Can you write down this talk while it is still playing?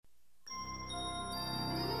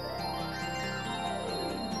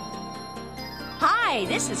Hi,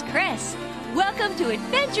 this is Chris. Welcome to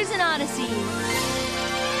Adventures in Odyssey.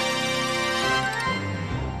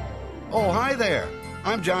 Oh, hi there.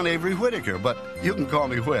 I'm John Avery Whitaker, but you can call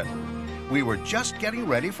me Whit. We were just getting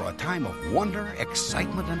ready for a time of wonder,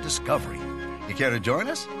 excitement, and discovery. You care to join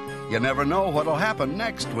us? You never know what'll happen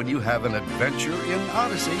next when you have an adventure in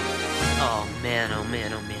Odyssey. Oh, man, oh,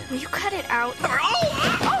 man, oh, man. Will you cut it out?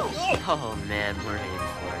 Oh, man, we're in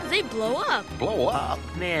for it. They blow up. Blow up?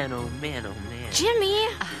 Man, oh, man, oh, man. Jimmy!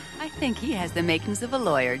 I think he has the makings of a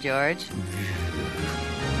lawyer, George.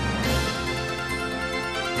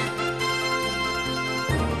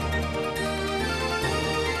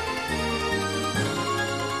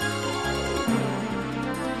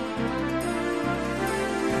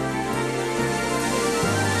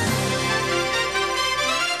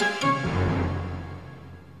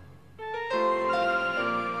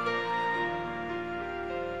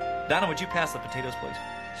 Donna, would you pass the potatoes, please?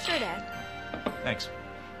 Sure, Dad. Thanks.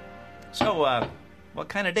 So, what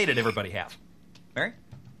kind of day did everybody have? Mary?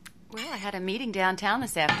 Well, I had a meeting downtown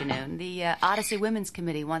this afternoon. The Odyssey Women's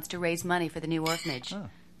Committee wants to raise money for the new orphanage. Oh.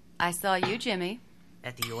 I saw you, Jimmy.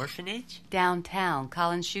 At the orphanage? Downtown,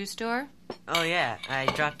 Colin's shoe store. Oh, yeah, I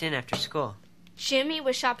dropped in after school. Jimmy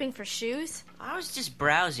was shopping for shoes? I was just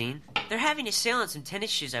browsing. They're having a sale on some tennis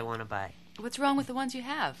shoes I want to buy. What's wrong with the ones you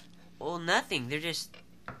have? Well, nothing. They're just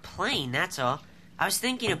plain, that's all. I was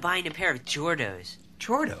thinking of buying a pair of Jordos.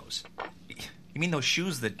 Jordos? You mean those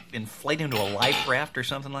shoes that inflate into a life raft or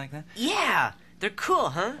something like that? Yeah, they're cool,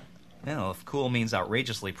 huh? Well, if cool means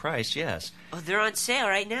outrageously priced, yes. Oh, they're on sale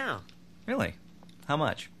right now. Really? How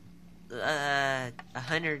much?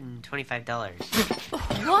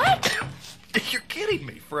 $125. What? You're kidding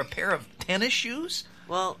me. For a pair of tennis shoes?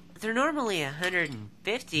 Well, they're normally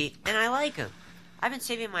 $150, and I like them. I've been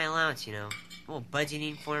saving my allowance, you know. Well,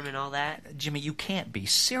 budgeting for them and all that. Jimmy, you can't be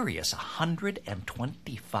serious.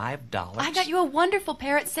 $125? I got you a wonderful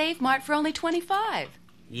pair at Save Mart for only $25.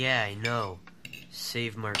 Yeah, I know.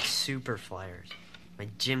 Save Mart Super Flyers. My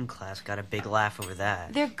gym class got a big laugh over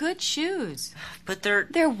that. They're good shoes. But they're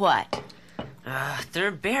what? they're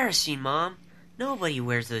embarrassing, Mom. Nobody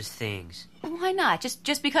wears those things. Why not?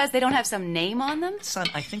 Just because they don't have some name on them? Son,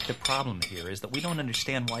 I think the problem here is that we don't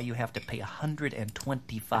understand why you have to pay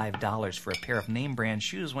 $125 for a pair of name brand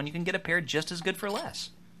shoes when you can get a pair just as good for less.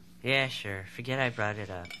 Yeah, sure. Forget I brought it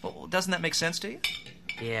up. Well, doesn't that make sense to you?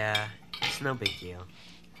 Yeah, it's no big deal.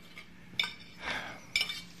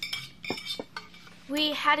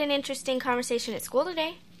 We had an interesting conversation at school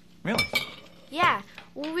today. Really? Yeah.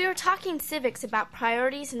 Well, we were talking civics about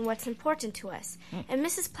priorities and what's important to us. And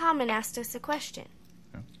Mrs. Plowman asked us a question.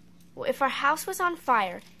 Well, if our house was on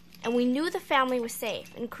fire and we knew the family was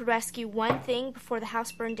safe and could rescue one thing before the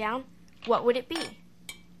house burned down, what would it be?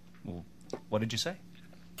 Well, what did you say?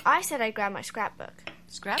 I said I'd grab my scrapbook.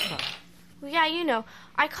 Scrapbook. Well, yeah, you know,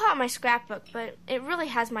 I call it my scrapbook, but it really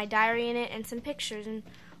has my diary in it and some pictures and,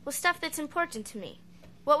 well, stuff that's important to me.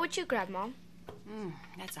 What would you grab, Mom?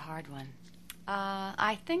 That's a hard one.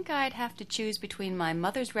 I think I'd have to choose between my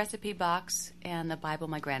mother's recipe box and the Bible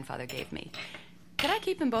my grandfather gave me. Could I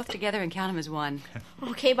keep them both together and count them as one?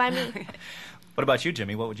 Okay, by me. What about you,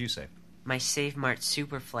 Jimmy? What would you say? My Save Mart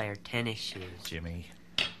Super Flyer tennis shoes. Jimmy.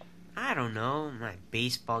 I don't know. My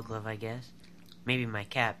baseball glove, I guess. Maybe my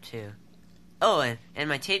cap, too. Oh, and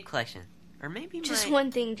my tape collection. Or maybe Just one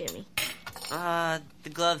thing, Jimmy. The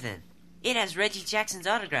glove, then. It has Reggie Jackson's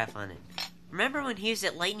autograph on it. Remember when he was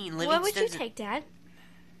at Lightning Livingston's? What would you take, Dad?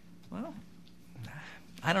 Well,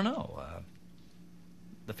 I don't know.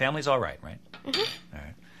 The family's all right? Mm-hmm. All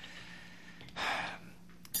right.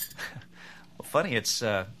 Well, funny, it's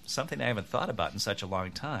something I haven't thought about in such a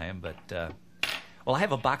long time, but, well, I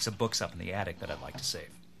have a box of books up in the attic that I'd like to save.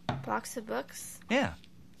 Box of books? Yeah.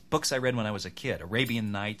 Books I read when I was a kid.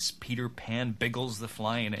 Arabian Nights, Peter Pan, Biggles the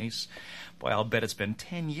Flying Ace. Boy, I'll bet it's been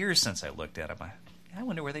 10 years since I looked at them. I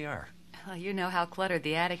wonder where they are. Well, you know how cluttered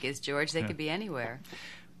the attic is, George. They could be anywhere.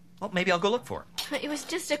 Well, maybe I'll go look for them. It was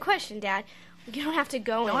just a question, Dad. You don't have to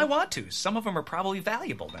go No, in. I want to. Some of them are probably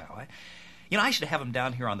valuable now. I should have them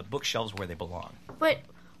down here on the bookshelves where they belong. But,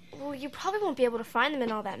 well, you probably won't be able to find them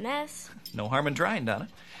in all that mess. No harm in trying, Donna.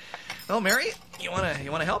 Well, Mary, you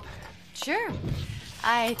wanna help? Sure.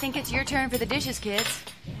 I think it's your turn for the dishes, kids.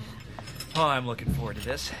 Oh, I'm looking forward to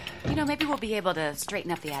this. You know, maybe we'll be able to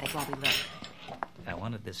straighten up the attic while we look. I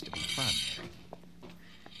wanted this to be fun.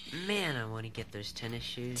 Man, I want to get those tennis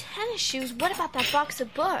shoes. Tennis shoes? What about that box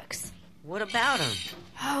of books? What about them?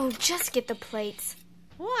 Oh, just get the plates.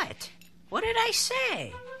 What? What did I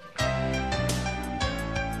say?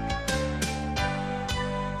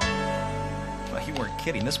 Well, you weren't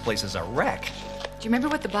kidding. This place is a wreck. Do you remember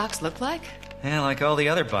what the box looked like? Yeah, like all the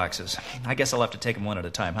other boxes. I guess I'll have to take them one at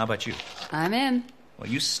a time. How about you? I'm in. Well,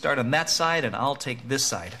 you start on that side, and I'll take this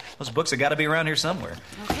side. Those books have got to be around here somewhere.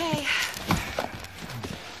 Okay.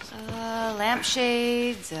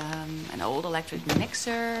 Lampshades, an old electric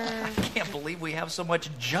mixer. I can't believe we have so much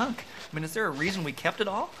junk. I mean, is there a reason we kept it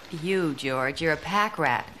all? You, George, you're a pack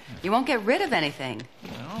rat. You won't get rid of anything.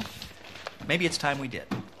 Well, maybe it's time we did.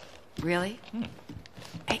 Really?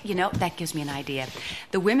 Hey, that gives me an idea.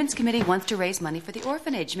 The Women's Committee wants to raise money for the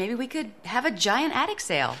orphanage. Maybe we could have a giant attic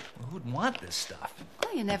sale. Well, who'd want this stuff?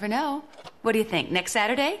 Well, you never know. What do you think? Next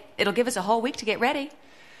Saturday? It'll give us a whole week to get ready.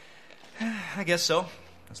 I guess so.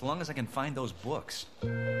 As long as I can find those books.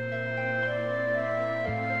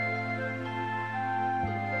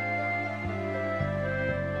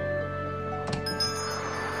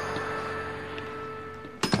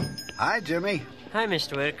 Hi, Jimmy. Hi,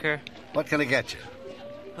 Mr. Whitaker. What can I get you?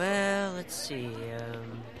 Well, let's see.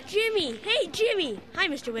 Jimmy! Hey, Jimmy! Hi,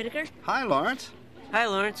 Mr. Whitaker. Hi, Lawrence. Hi,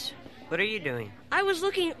 Lawrence. What are you doing? I was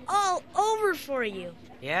looking all over for you.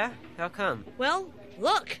 Yeah? How come? Well,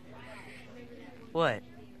 look. What?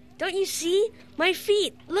 Don't you see? My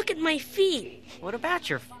feet. Look at my feet. What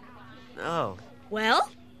about your... Oh.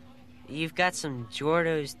 Well? You've got some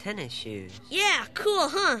Jordo's tennis shoes. Yeah, cool,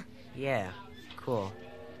 huh? Yeah, cool.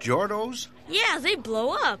 Jordo's? Yeah, they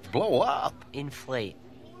blow up. Blow up? Inflate.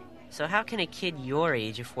 So how can a kid your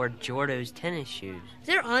age afford Jordo's tennis shoes?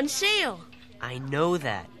 They're on sale. I know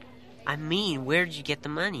that. I mean, where'd you get the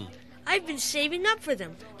money? I've been saving up for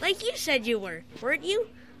them, like you said you were, weren't you?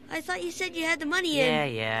 I thought you said you had the money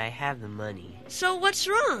in. Yeah, I have the money. So what's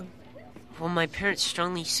wrong? Well, my parents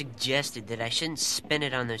strongly suggested that I shouldn't spend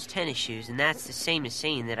it on those tennis shoes, and that's the same as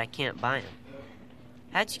saying that I can't buy them.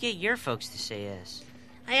 How'd you get your folks to say yes?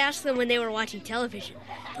 I asked them when they were watching television.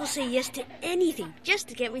 They'll say yes to anything just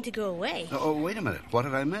to get me to go away. Oh, wait a minute. What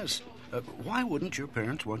did I miss? Why wouldn't your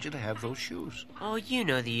parents want you to have those shoes? Oh, you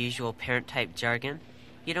know the usual parent-type jargon.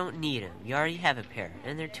 You don't need them. You already have a pair,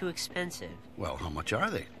 and they're too expensive. Well, how much are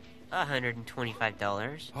they?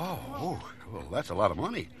 $125. Oh, well, that's a lot of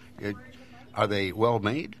money. Are they well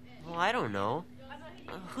made? Well, I don't know.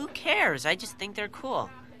 Who cares? I just think they're cool.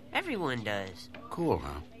 Everyone does. Cool,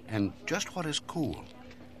 huh? And just what is cool?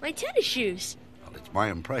 My tennis shoes. Well, it's my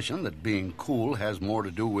impression that being cool has more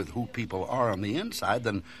to do with who people are on the inside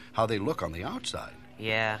than how they look on the outside.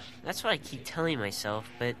 Yeah, that's what I keep telling myself,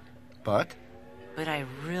 but... But? But I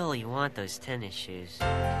really want those tennis shoes.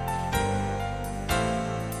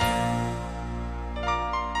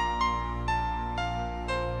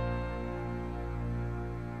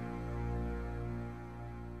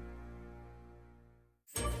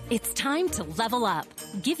 It's time to level up.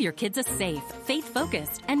 Give your kids a safe,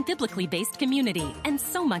 faith-focused, and biblically based community, and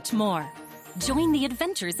so much more. Join the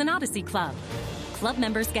Adventures in Odyssey Club. Club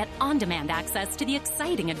members get on-demand access to the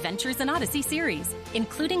exciting Adventures in Odyssey series,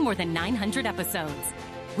 including more than 900 episodes.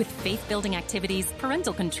 With faith-building activities,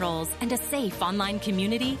 parental controls, and a safe online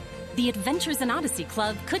community, the Adventures in Odyssey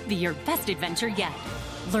Club could be your best adventure yet.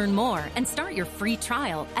 Learn more and start your free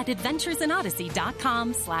trial at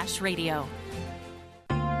adventuresinodyssey.com/radio.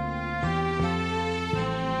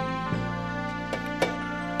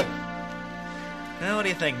 Now, what do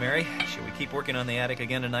you think, Mary? Should we keep working on the attic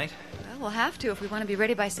again tonight? Well, we'll have to if we want to be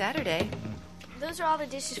ready by Saturday. Those are all the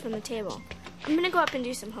dishes from the table. I'm going to go up and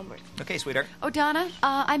do some homework. Okay, sweetheart. Oh, Donna,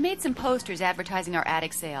 I made some posters advertising our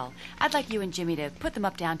attic sale. I'd like you and Jimmy to put them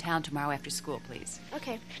up downtown tomorrow after school, please.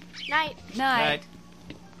 Okay. Night. Night.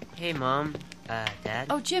 Hey, Mom. Dad?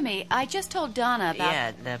 Oh, Jimmy, I just told Donna about...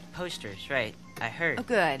 Yeah, the posters, right. I heard. Oh,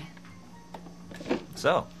 good.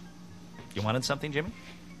 So, you wanted something, Jimmy?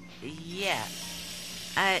 Yeah.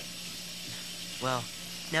 Well,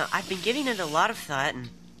 now, I've been giving it a lot of thought, and,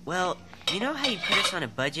 well, you know how you put us on a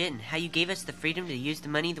budget and how you gave us the freedom to use the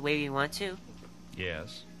money the way we want to?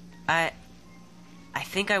 Yes. I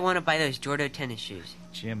think I want to buy those Jordo tennis shoes.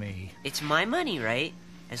 Jimmy. It's my money, right?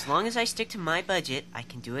 As long as I stick to my budget, I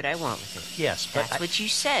can do what I want with it. Yes, but That's what you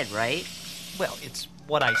said, right? Well, it's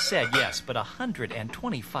what I said, yes, but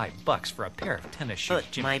 $125 for a pair of tennis shoes,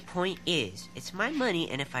 But Jimmy. my point is, it's my money,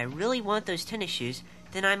 and if I really want those tennis shoes,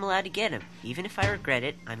 then I'm allowed to get them. Even if I regret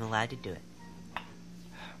it, I'm allowed to do it.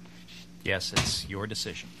 Yes, it's your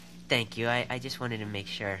decision. Thank you. I just wanted to make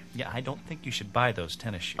sure. Yeah, I don't think you should buy those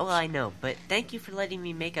tennis shoes. Oh, well, I know, but thank you for letting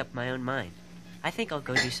me make up my own mind. I think I'll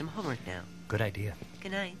go do some homework now. Good idea.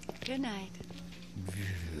 Good night. Good night.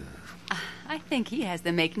 I think he has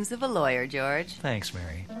the makings of a lawyer, George. Thanks,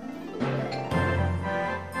 Mary.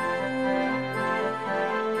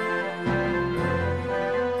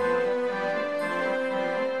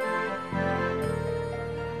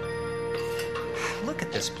 Look look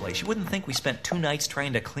at this place. You wouldn't think we spent 2 nights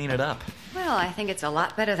trying to clean it up. Well, I think it's a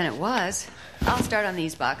lot better than it was. I'll start on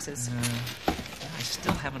these boxes. I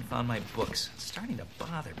still haven't found my books. It's starting to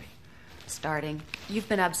bother me. Starting. You've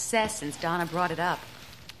been obsessed since Donna brought it up.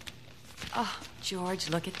 Oh, George,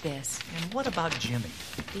 look at this. And what about Jimmy?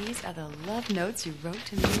 These are the love notes you wrote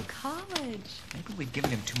to me in college. Maybe we've given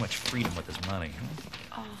him too much freedom with his money.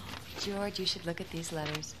 Huh? Oh, George, you should look at these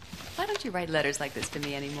letters. Why don't you write letters like this to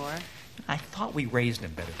me anymore? I thought we raised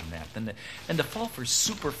him better than that, than to fall for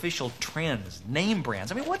superficial trends, name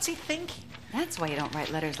brands. I mean, what's he thinking? That's why you don't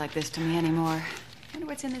write letters like this to me anymore. I wonder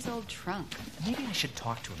what's in this old trunk. Maybe I should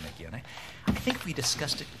talk to him again. I think if we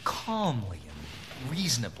discussed it calmly and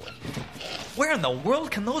reasonably. Where in the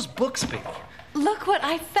world can those books be? Look what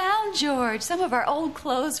I found, George. Some of our old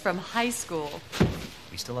clothes from high school.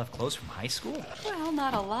 We still have clothes from high school? Well,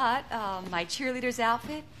 not a lot. My cheerleader's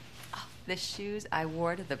outfit. Oh, the shoes I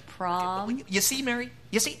wore to the prom. You see, Mary?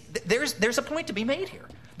 You see, there's a point to be made here.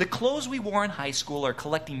 The clothes we wore in high school are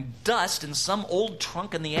collecting dust in some old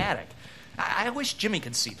trunk in the attic. I wish Jimmy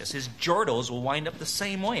could see this. His Jordos will wind up the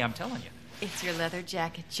same way, I'm telling you. It's your leather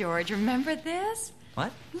jacket, George. Remember this?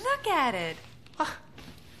 What? Look at it. Oh,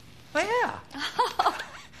 yeah.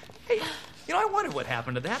 Hey, I wondered what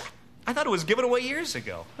happened to that. I thought it was given away years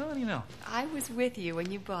ago. How do you know? I was with you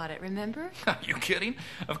when you bought it, remember? Are you kidding?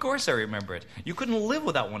 Of course I remember it. You couldn't live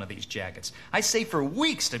without one of these jackets. I saved for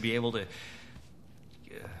weeks to be able to...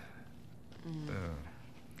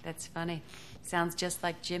 That's funny. Sounds just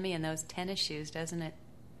like Jimmy and those tennis shoes, doesn't it?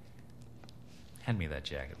 Hand me that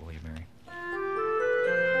jacket, will you, Mary?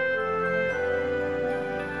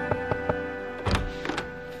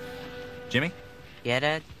 Jimmy? Yeah,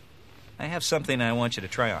 Dad? I have something I want you to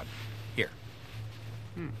try on. Here.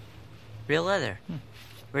 Real leather.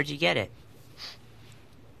 Where'd you get it?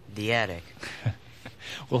 The attic.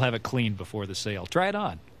 We'll have it cleaned before the sale. Try it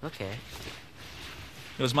on. Okay.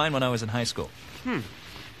 It was mine when I was in high school.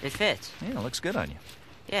 It fits. Yeah, it looks good on you.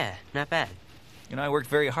 Yeah, not bad. I worked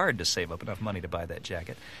very hard to save up enough money to buy that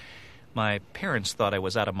jacket. My parents thought I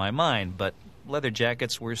was out of my mind, but leather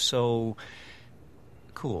jackets were so...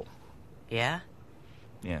 cool. Yeah?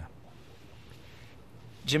 Yeah.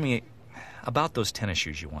 Jimmy, about those tennis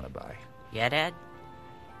shoes you want to buy. Yeah, Dad?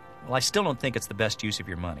 Well, I still don't think it's the best use of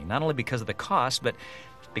your money. Not only because of the cost, but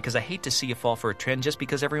because I hate to see you fall for a trend just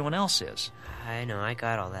because everyone else is. I know, I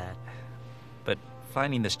got all that. But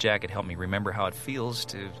finding this jacket helped me remember how it feels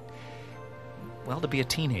to be a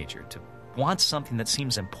teenager, to want something that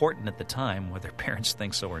seems important at the time, whether parents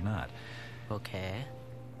think so or not. Okay.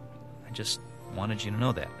 I just wanted you to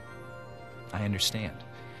know that. I understand.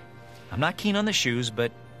 I'm not keen on the shoes,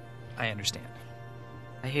 but I understand.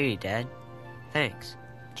 I hear you, Dad. Thanks.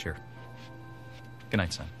 Sure. Good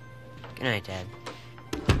night, son. Good night, Dad.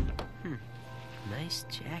 Nice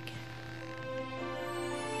jacket.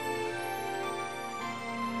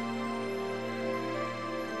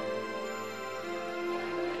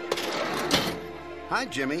 Hi,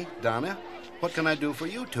 Jimmy, Donna. What can I do for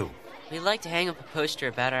you two? We'd like to hang up a poster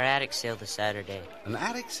about our attic sale this Saturday. An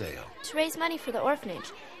attic sale? To raise money for the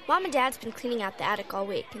orphanage. Mom and Dad's been cleaning out the attic all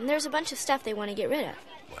week, and there's a bunch of stuff they want to get rid of.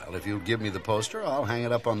 Well, if you'll give me the poster, I'll hang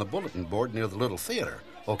it up on the bulletin board near the little theater.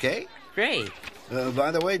 Okay? Great.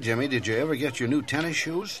 By the way, Jimmy, did you ever get your new tennis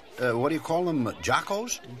shoes? What do you call them?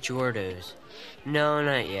 Jockos? Jordos. No,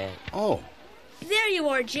 not yet. Oh. There you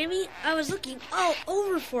are, Jimmy. I was looking all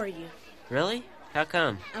over for you. Really? How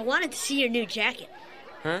come? I wanted to see your new jacket.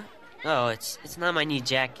 Huh? Oh, it's not my new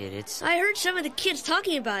jacket. It's... I heard some of the kids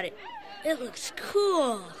talking about it. It looks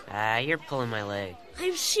cool. You're pulling my leg.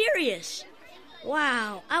 I'm serious.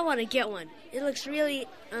 Wow, I want to get one. It looks really,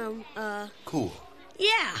 Cool.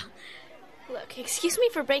 Yeah. Look, excuse me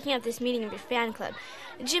for breaking up this meeting of your fan club.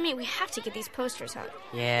 Jimmy, we have to get these posters hung.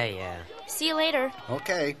 Yeah. See you later.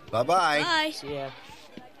 Okay, bye-bye. Bye. See ya.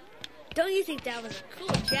 Don't you think that was a cool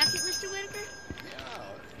jacket, Mr. Whitaker?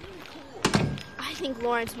 I think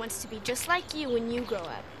Lawrence wants to be just like you when you grow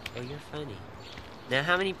up. Oh, you're funny. Now,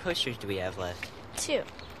 how many posters do we have left? 2.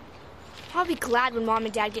 I'll be glad when Mom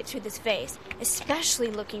and Dad get through this phase, especially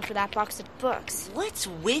looking for that box of books. What's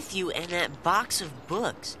with you and that box of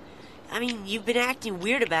books? I mean, you've been acting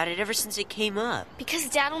weird about it ever since it came up. Because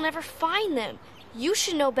Dad'll never find them. You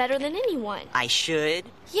should know better than anyone. I should?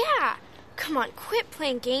 Yeah. Come on, quit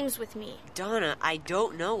playing games with me. Donna, I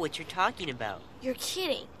don't know what you're talking about. You're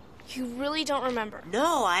kidding. You really don't remember.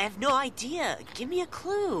 No, I have no idea. Give me a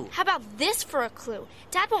clue. How about this for a clue?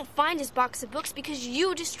 Dad won't find his box of books because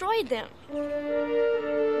you destroyed them.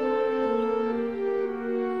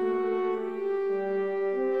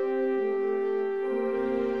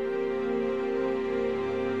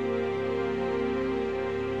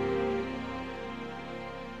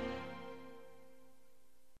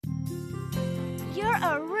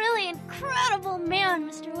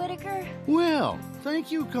 Well,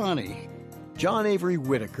 thank you, Connie. John Avery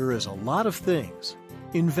Whittaker is a lot of things.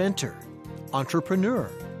 Inventor, entrepreneur,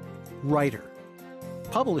 writer,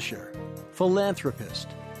 publisher, philanthropist,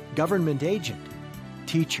 government agent,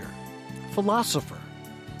 teacher, philosopher,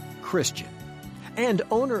 Christian, and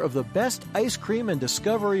owner of the best ice cream and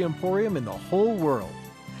discovery emporium in the whole world.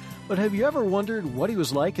 But have you ever wondered what he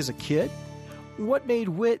was like as a kid? What made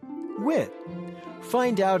Wit, Wit?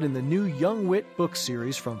 Find out in the new Young Wit book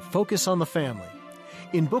series from Focus on the Family.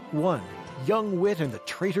 In Book 1, Young Wit and the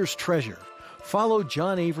Traitor's Treasure, follow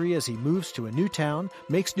John Avery as he moves to a new town,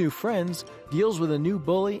 makes new friends, deals with a new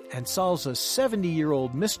bully, and solves a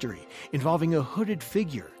 70-year-old mystery involving a hooded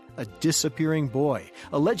figure, a disappearing boy,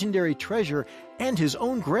 a legendary treasure, and his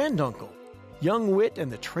own granduncle. Young Wit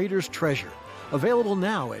and the Traitor's Treasure. Available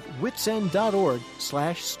now at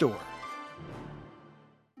witsend.org/store.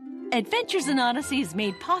 Adventures in Odyssey is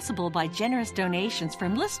made possible by generous donations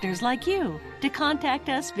from listeners like you. To contact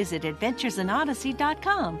us, visit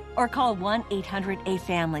adventuresinodyssey.com or call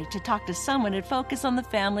 1-800-A-FAMILY to talk to someone at Focus on the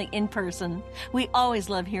Family in person. We always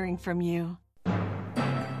love hearing from you.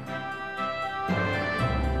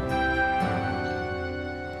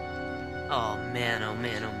 Oh, man, oh, man, oh,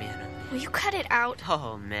 man, oh, man. Will you cut it out?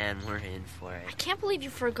 Oh, man, we're in for it. I can't believe you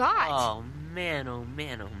forgot. Oh, man, oh,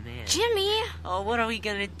 man, oh, man. Jimmy! Oh, what are we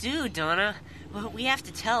gonna do, Donna? Well, we have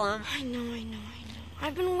to tell him. I know.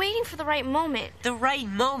 I've been waiting for the right moment. The right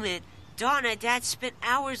moment? Donna, Dad spent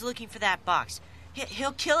hours looking for that box.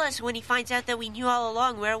 He'll kill us when he finds out that we knew all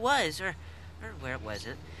along where it was, or where it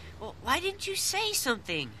wasn't. Well, why didn't you say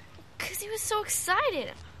something? Because he was so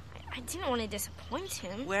excited. I didn't want to disappoint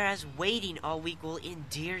him. Whereas waiting all week will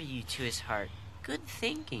endear you to his heart. Good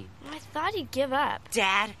thinking. I thought he'd give up.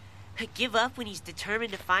 Dad, give up when he's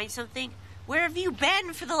determined to find something? Where have you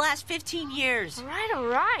been for the last 15 years? All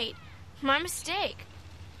right. My mistake.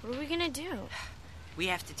 What are we going to do? We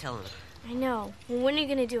have to tell him. I know. Well, when are you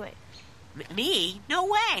going to do it? Me? No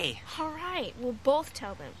way. All right. We'll both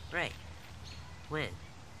tell them. Right. When?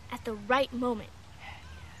 At the right moment.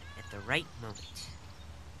 At the right moment.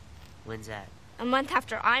 When's that? A month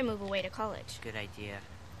after I move away to college. Good idea.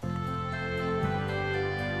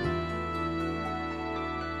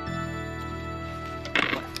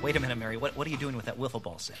 Wait a minute, Mary. What are you doing with that wiffle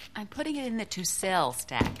ball set? I'm putting it in the to sell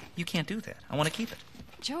stack. You can't do that. I want to keep it.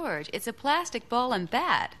 George, it's a plastic ball and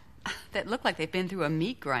bat that look like they've been through a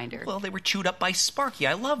meat grinder. Well, they were chewed up by Sparky.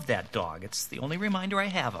 I love that dog. It's the only reminder I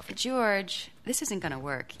have of it. George, this isn't going to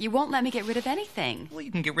work. You won't let me get rid of anything. Well,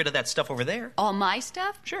 you can get rid of that stuff over there. All my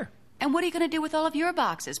stuff? Sure. And what are you going to do with all of your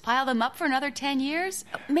boxes? Pile them up for another 10 years?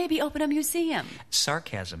 Maybe open a museum.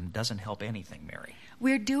 Sarcasm doesn't help anything, Mary.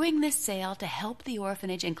 We're doing this sale to help the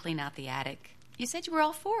orphanage and clean out the attic. You said you were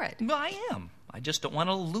all for it. Well, I am. I just don't want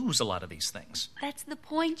to lose a lot of these things. That's the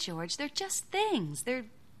point, George. They're just things. They're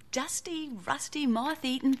dusty, rusty,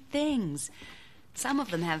 moth-eaten things. Some of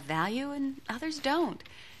them have value and others don't.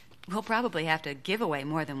 We'll probably have to give away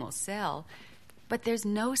more than we'll sell. But there's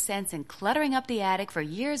no sense in cluttering up the attic for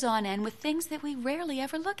years on end with things that we rarely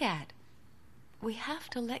ever look at. We have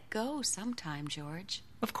to let go sometime, George.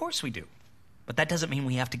 Of course we do. But that doesn't mean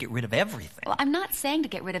we have to get rid of everything. Well, I'm not saying to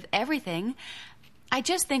get rid of everything. I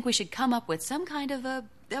just think we should come up with some kind of a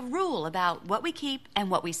rule about what we keep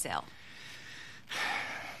and what we sell.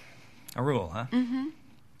 A rule, huh? Mm-hmm.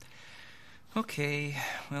 Okay,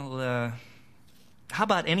 well, how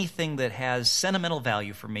about anything that has sentimental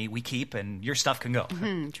value for me we keep and your stuff can go?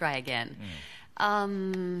 Try again.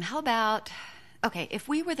 How about... Okay, if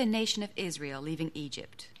we were the nation of Israel leaving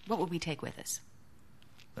Egypt, what would we take with us?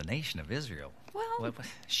 The nation of Israel? Well... What,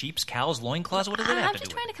 sheep's, cows, loincloths? What does that have to do I'm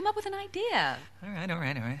just trying to come up with an idea. All right.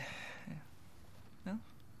 Well,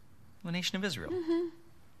 the nation of Israel. Mm-hmm.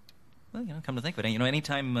 Well, come to think of it,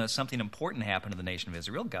 anytime something important happened to the nation of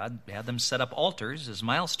Israel, God had them set up altars as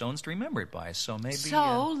milestones to remember it by. So maybe...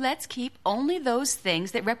 So let's keep only those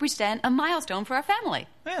things that represent a milestone for our family.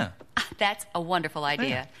 Yeah. That's a wonderful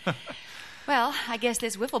idea. Yeah. Well, I guess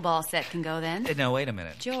this wiffle ball set can go then. No, wait a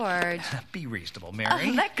minute. George. Be reasonable,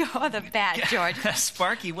 Mary. Let go of the bat, George.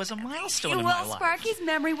 Sparky was a milestone in my life. Well, Sparky's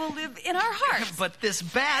memory will live in our hearts. But this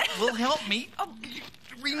bat will help me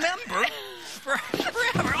remember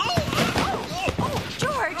forever. Oh,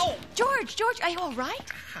 George. Oh. George, are you all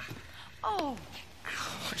right? Oh.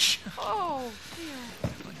 Ouch. Oh, dear.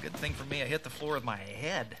 Well, good thing for me I hit the floor with my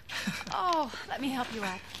head. Oh, let me help you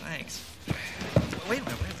up. Thanks. Wait a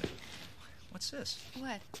minute. What's this?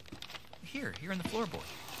 What? Here in the floorboard.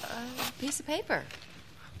 A piece of paper.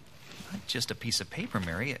 Not just a piece of paper,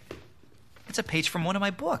 Mary. It's a page from one of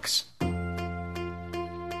my books.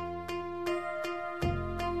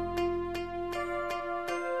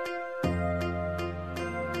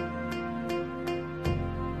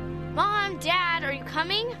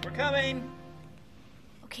 coming? We're coming.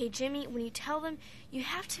 Okay, Jimmy, when you tell them, you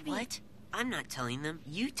have to be... What? I'm not telling them.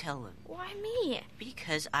 You tell them. Why me?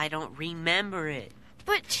 Because I don't remember it.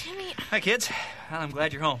 But, Jimmy... Hi, kids. Well, I'm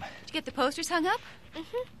glad you're home. Did you get the posters hung up?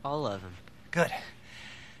 Mm-hmm. All of them. Good.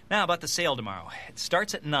 Now, about the sale tomorrow. It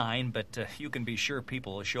starts at 9, but you can be sure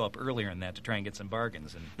people will show up earlier than that to try and get some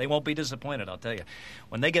bargains, and they won't be disappointed, I'll tell you.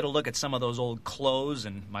 When they get a look at some of those old clothes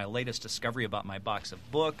and my latest discovery about my box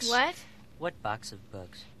of books... What? What box of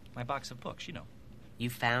books? My box of books, you know. You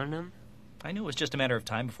found them? I knew it was just a matter of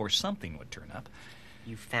time before something would turn up.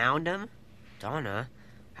 You found them? Donna,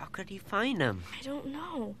 how could you find them? I don't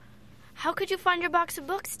know. How could you find your box of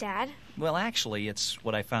books, Dad? Well, actually, it's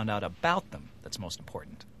what I found out about them that's most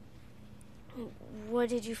important. What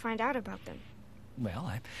did you find out about them? Well,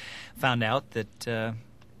 I found out that they're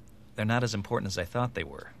not as important as I thought they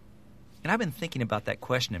were. And I've been thinking about that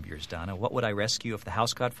question of yours, Donna. What would I rescue if the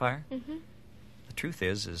house caught fire? Mm-hmm. The truth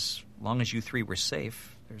is, as long as you three were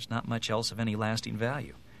safe, there's not much else of any lasting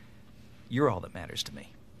value. You're all that matters to me.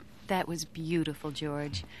 That was beautiful,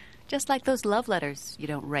 George. Just like those love letters you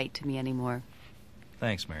don't write to me anymore.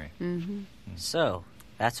 Thanks, Mary. Mm-hmm. So,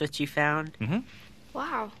 that's what you found? Mm-hmm.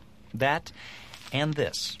 Wow. That and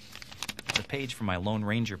this. It's a page from my Lone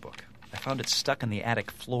Ranger book. I found it stuck in the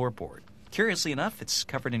attic floorboard. Curiously enough, it's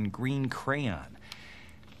covered in green crayon.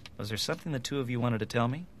 Was there something the two of you wanted to tell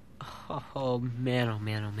me? Oh, man, oh,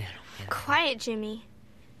 man, oh, man, oh, man. Quiet, Jimmy.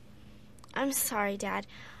 I'm sorry, Dad.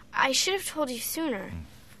 I should have told you sooner.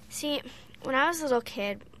 See, when I was a little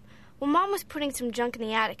kid, Mom was putting some junk in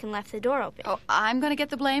the attic and left the door open. Oh, I'm going to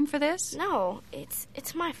get the blame for this? No, it's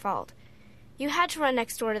my fault. You had to run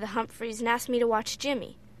next door to the Humphreys and ask me to watch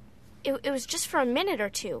Jimmy. It was just for a minute or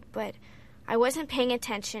two, but I wasn't paying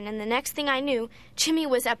attention, and the next thing I knew, Jimmy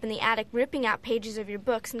was up in the attic ripping out pages of your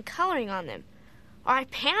books and coloring on them. I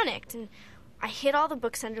panicked, and I hid all the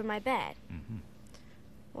books under my bed. Mm-hmm.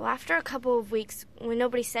 Well, after a couple of weeks, when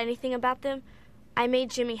nobody said anything about them, I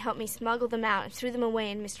made Jimmy help me smuggle them out and threw them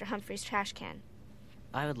away in Mr. Humphrey's trash can.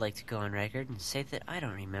 I would like to go on record and say that I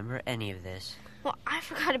don't remember any of this. Well, I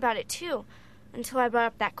forgot about it, too, until I brought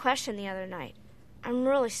up that question the other night. I'm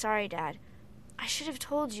really sorry, Dad. I should have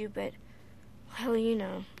told you, but, well, you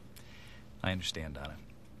know. I understand, Donna.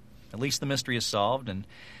 At least the mystery is solved, and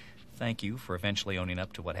thank you for eventually owning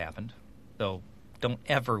up to what happened. Though, don't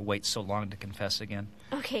ever wait so long to confess again.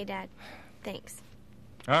 Okay, Dad. Thanks.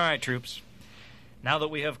 All right, troops. Now that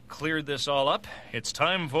we have cleared this all up, it's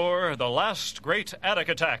time for the last great attic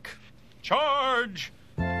attack. Charge!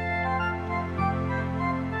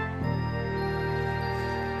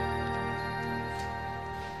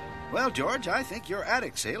 Well, George, I think your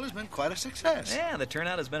attic sale has been quite a success. Yeah, the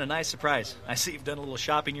turnout has been a nice surprise. I see you've done a little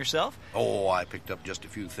shopping yourself. Oh, I picked up just a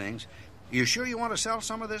few things. You sure you want to sell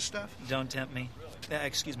some of this stuff? Don't tempt me.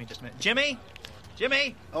 Excuse me just a minute. Jimmy?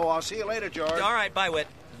 Jimmy? Oh, I'll see you later, George. All right, bye, Whit.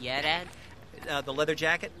 Yeah, Dad? The leather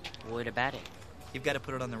jacket? What about it? You've got to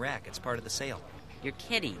put it on the rack. It's part of the sale. You're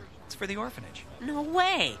kidding. It's for the orphanage. No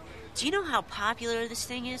way. Do you know how popular this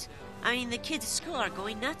thing is? I mean, the kids at school are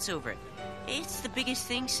going nuts over it. It's the biggest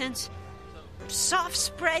thing since soft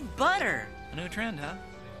spread butter. A new trend, huh?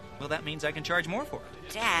 Well, that means I can charge more for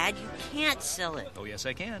it. Dad, you can't sell it. Oh, yes,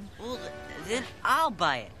 I can. Well, then I'll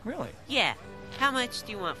buy it. Really? Yeah. How much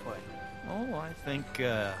do you want for it? Oh, I think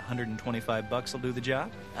 $125 will do the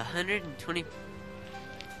job. 120.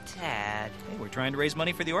 Dad. Hey, we're trying to raise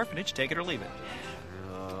money for the orphanage. Take it or leave it.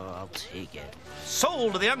 I'll take it.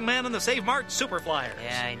 Sold to the young man in the Save Mart Super Flyers.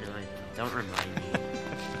 Yeah, I know it. Don't remind me.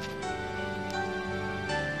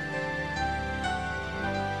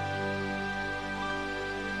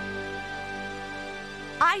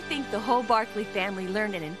 I think the whole Barkley family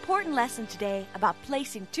learned an important lesson today about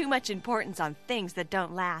placing too much importance on things that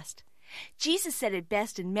don't last. Jesus said it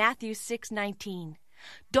best in Matthew 6:19.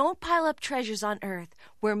 Don't pile up treasures on earth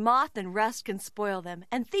where moth and rust can spoil them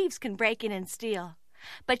and thieves can break in and steal.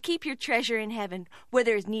 But keep your treasure in heaven where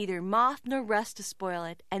there is neither moth nor rust to spoil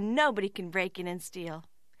it and nobody can break in and steal.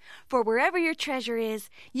 For wherever your treasure is,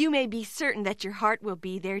 you may be certain that your heart will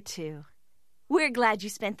be there too. We're glad you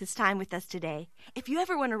spent this time with us today. If you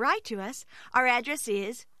ever want to write to us, our address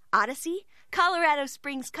is Odyssey, Colorado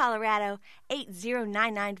Springs, Colorado,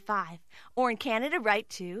 80995. Or in Canada, write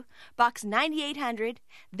to Box 9800,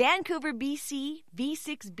 Vancouver, BC,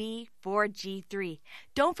 V6B 4G3.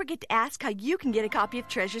 Don't forget to ask how you can get a copy of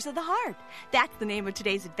Treasures of the Heart. That's the name of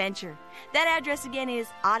today's adventure. That address again is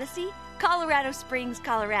Odyssey, Colorado Springs,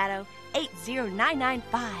 Colorado,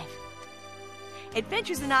 80995.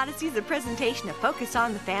 Adventures in Odyssey is a presentation of Focus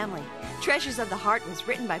on the Family. Treasures of the Heart was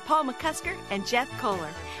written by Paul McCusker and Jeff Kohler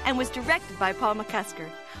and was directed by Paul McCusker.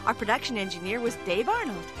 Our production engineer was Dave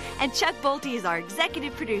Arnold, and Chuck Bolte is our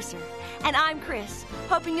executive producer. And I'm Chris,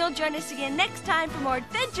 hoping you'll join us again next time for more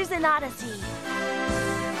Adventures in Odyssey.